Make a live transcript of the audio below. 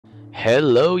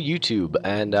Hello YouTube,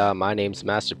 and my name's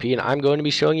theMastaaP, and I'm going to be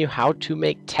showing you how to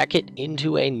make Tekkit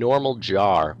into a normal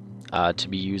jar to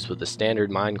be used with a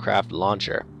standard Minecraft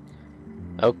launcher.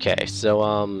 Okay,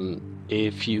 so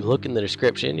if you look in the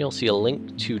description, you'll see a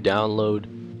link to download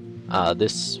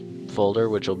this folder,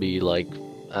 which will be like,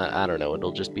 I don't know,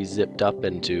 it'll just be zipped up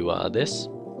into this.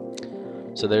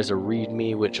 So there's a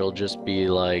README, which will just be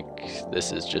like,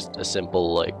 this is just a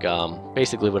simple, like,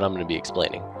 basically what I'm going to be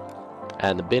explaining.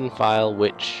 And the bin file,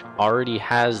 which already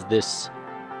has this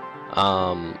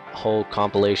whole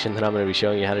compilation that I'm going to be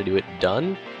showing you how to do it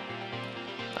done.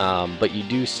 But you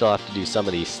do still have to do some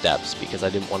of these steps because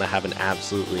I didn't want to have an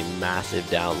absolutely massive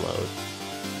download.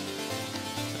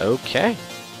 Okay,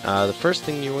 the first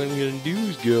thing you're going to do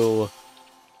is go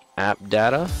app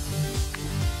data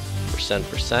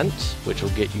 %%, which will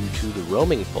get you to the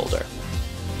roaming folder.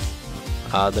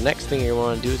 The next thing you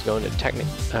want to do is go into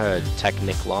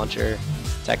Technic launcher,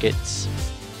 Tekkits,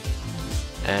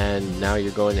 and now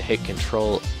you're going to hit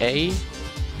Control A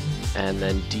and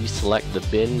then deselect the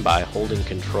bin by holding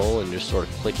Control and just sort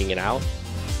of clicking it out.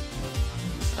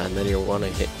 And then you'll want to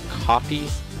hit Copy,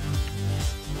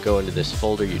 go into this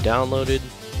folder you downloaded,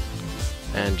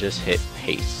 and just hit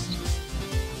Paste.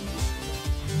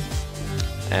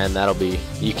 And that'll be,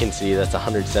 you can see that's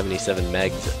 177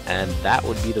 megs, and that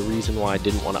would be the reason why I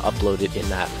didn't want to upload it in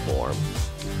that form,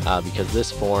 because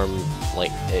this form,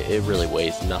 like, it really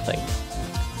weighs nothing,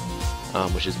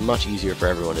 which is much easier for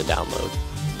everyone to download.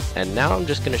 And now I'm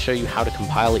just going to show you how to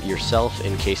compile it yourself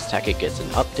in case Tekkit gets an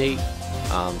update,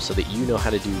 so that you know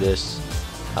how to do this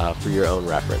for your own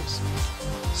reference.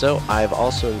 So I've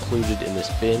also included in this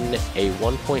bin a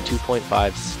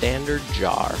 1.2.5 standard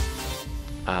jar.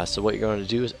 So what you're going to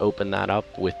do is open that up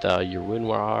with your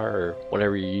WinRAR or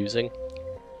whatever you're using,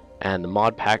 and the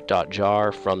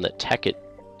modpack.jar from the Tekkit,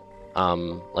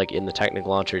 like in the Technic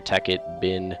launcher, Tekkit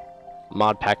bin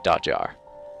modpack.jar,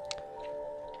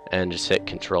 and just hit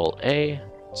Control A,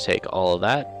 take all of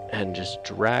that, and just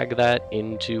drag that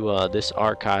into this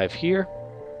archive here.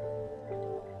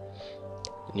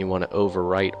 And you want to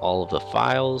overwrite all of the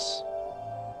files,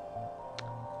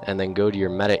 and then go to your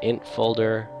meta.int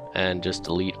folder and just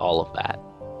delete all of that.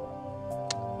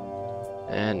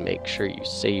 And make sure you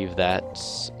save that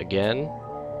again.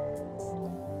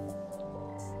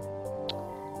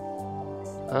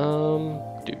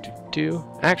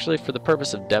 Actually, for the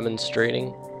purpose of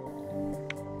demonstrating,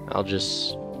 I'll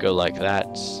just go like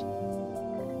that,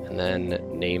 and then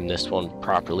name this one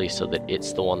properly so that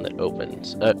it's the one that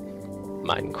opens.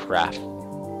 Minecraft.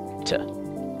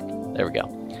 There we go.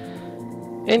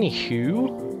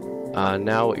 Anywho,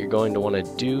 now what you're going to want to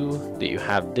do, that you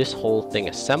have this whole thing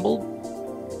assembled,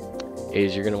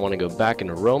 is you're going to want to go back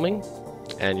into roaming,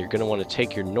 and you're going to want to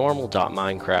take your normal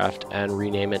 .minecraft and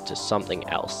rename it to something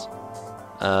else.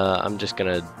 I'm just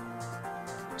going to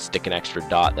stick an extra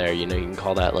dot there. You know, you can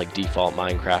call that like default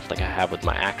Minecraft, like I have with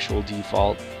my actual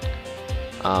default,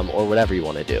 or whatever you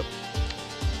want to do.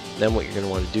 Then what you're going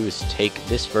to want to do is take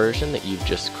this version that you've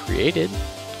just created,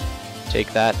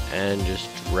 take that and just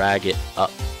drag it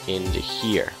up into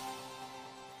here.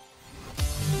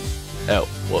 Oh,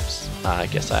 whoops. I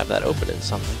guess I have that open in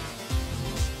something.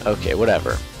 Okay,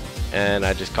 whatever. And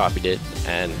I just copied it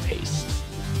and paste.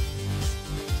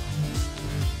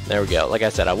 There we go. Like I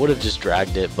said, I would have just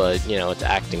dragged it, but, you know, it's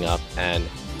acting up, and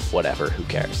whatever, who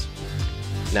cares.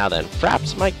 Now then,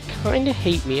 Fraps might kind of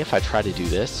hate me if I try to do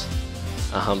this,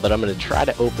 but I'm going to try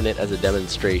to open it as a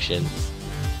demonstration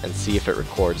and see if it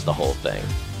records the whole thing.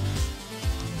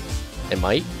 It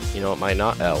might, you know, it might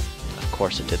not. Oh, of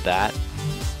course it did that.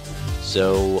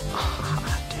 So,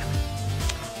 damn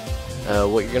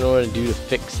it. What you're going to want to do to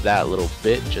fix that little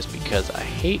bit, just because I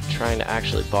hate trying to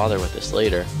actually bother with this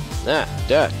later.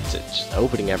 It's just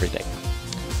opening everything.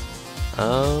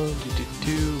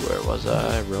 Where was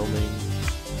I? Roaming.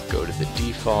 Go to the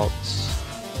defaults.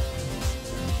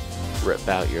 Rip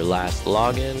out your last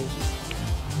login.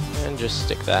 And just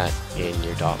stick that in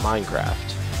your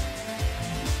 .minecraft.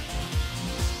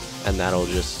 And that'll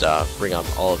just bring up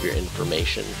all of your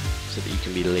information so that you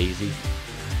can be lazy.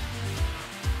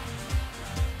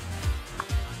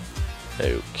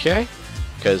 Okay,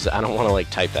 because I don't want to like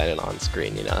type that in on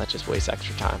screen, you know, that just wastes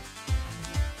extra time.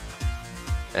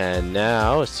 And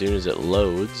now, as soon as it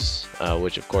loads,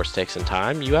 which of course takes some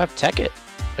time, you have Tekkit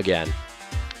again.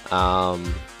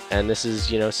 And this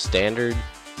is, you know, standard,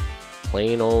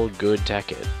 plain old good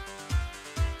Tekkit.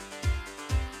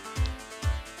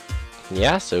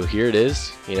 Yeah, so here it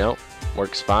is, you know,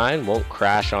 works fine, won't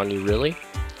crash on you really.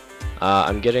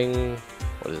 I'm getting,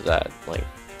 what is that, like,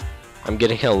 I'm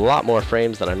getting a lot more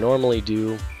frames than I normally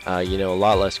do, You know, a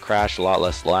lot less crash, a lot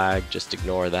less lag. Just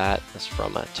ignore that. That's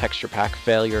from a texture pack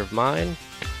failure of mine,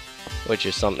 which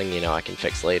is something, you know, I can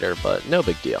fix later, but no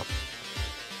big deal.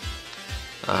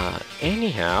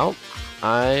 Anyhow,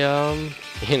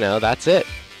 you know, that's it.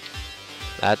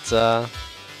 That's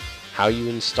how you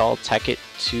install Tekkit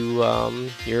to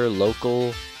your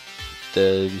local,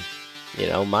 you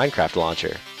know, Minecraft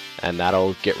launcher, and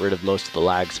that'll get rid of most of the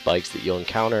lag spikes that you'll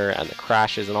encounter and the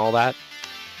crashes and all that.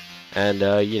 And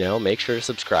you know, make sure to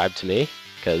subscribe to me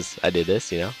because I did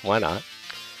this. You know, why not?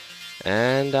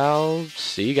 And I'll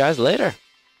see you guys later.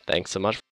 Thanks so much.